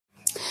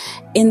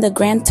In the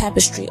grand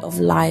tapestry of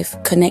life,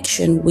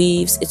 connection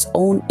weaves its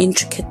own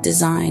intricate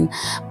design,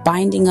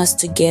 binding us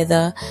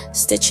together,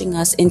 stitching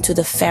us into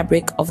the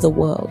fabric of the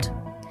world.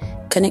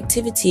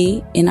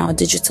 Connectivity in our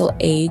digital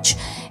age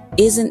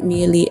isn't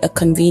merely a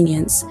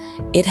convenience.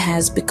 It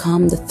has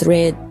become the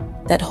thread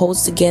that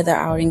holds together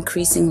our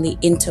increasingly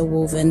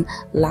interwoven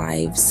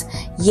lives.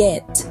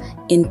 Yet,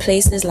 in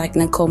places like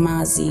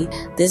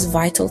Nkomazi, this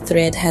vital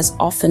thread has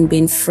often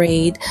been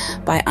frayed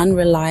by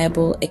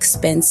unreliable,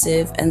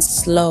 expensive, and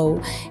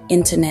slow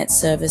internet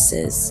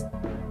services.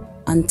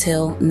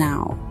 Until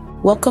now.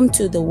 Welcome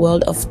to the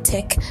world of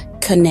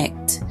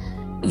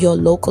techCONNECT, your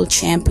local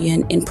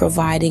champion in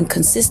providing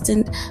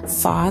consistent,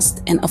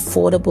 fast, and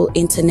affordable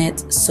internet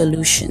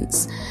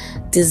solutions.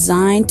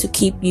 Designed to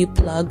keep you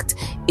plugged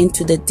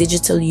into the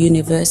digital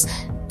universe,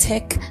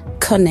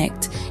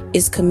 techCONNECT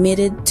is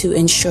committed to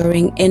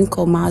ensuring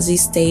Nkomazi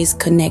stays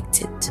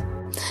connected.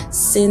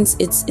 Since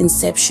its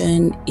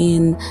inception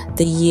in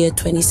the year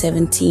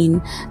 2017,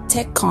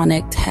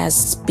 techCONNECT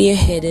has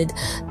spearheaded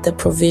the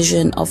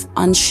provision of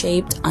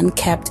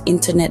uncapped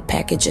internet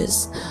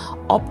packages,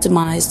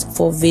 optimized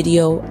for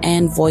video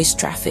and voice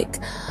traffic.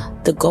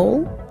 The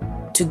goal?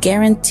 To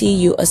guarantee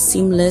you a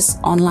seamless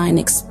online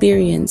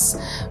experience,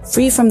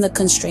 free from the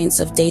constraints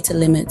of data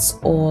limits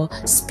or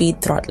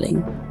speed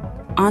throttling.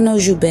 Arnaud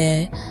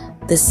Joubert,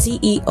 the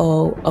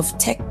CEO of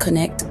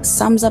techCONNECT,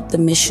 sums up the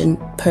mission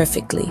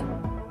perfectly.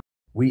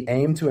 We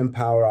aim to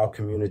empower our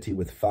community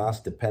with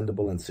fast,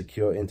 dependable, and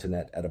secure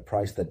internet at a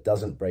price that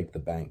doesn't break the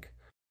bank.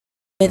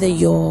 Whether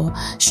you're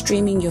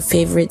streaming your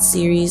favorite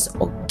series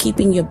or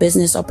keeping your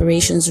business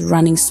operations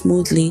running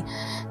smoothly,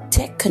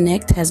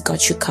 techCONNECT has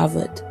got you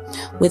covered.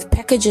 With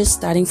packages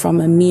starting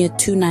from a mere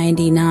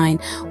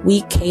 $2.99,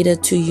 we cater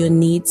to your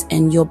needs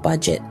and your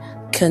budget.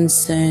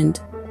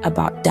 Concerned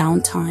about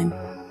downtime?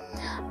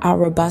 Our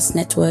robust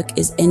network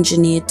is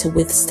engineered to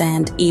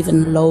withstand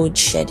even load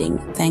shedding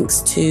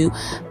thanks to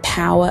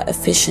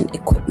power-efficient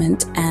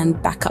equipment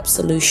and backup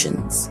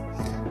solutions.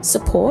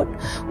 Support?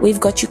 We've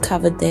got you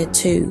covered there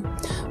too.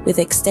 With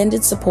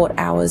extended support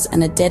hours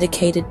and a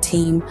dedicated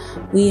team,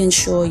 we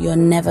ensure you're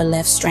never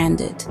left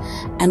stranded.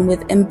 And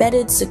with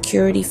embedded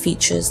security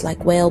features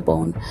like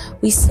Whalebone,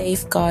 we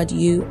safeguard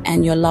you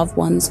and your loved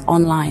ones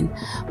online,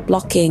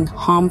 blocking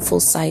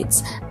harmful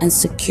sites and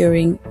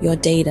securing your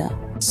data.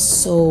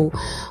 So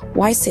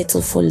why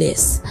settle for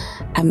less?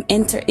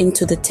 Enter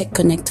into the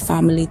techCONNECT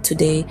family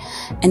today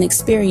and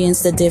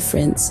experience the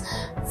difference.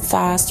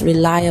 Fast,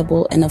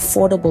 reliable, and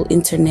affordable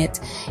internet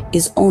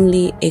is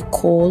only a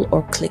call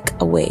or click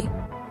away.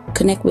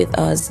 Connect with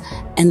us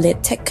and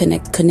let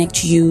techCONNECT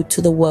connect you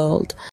to the world.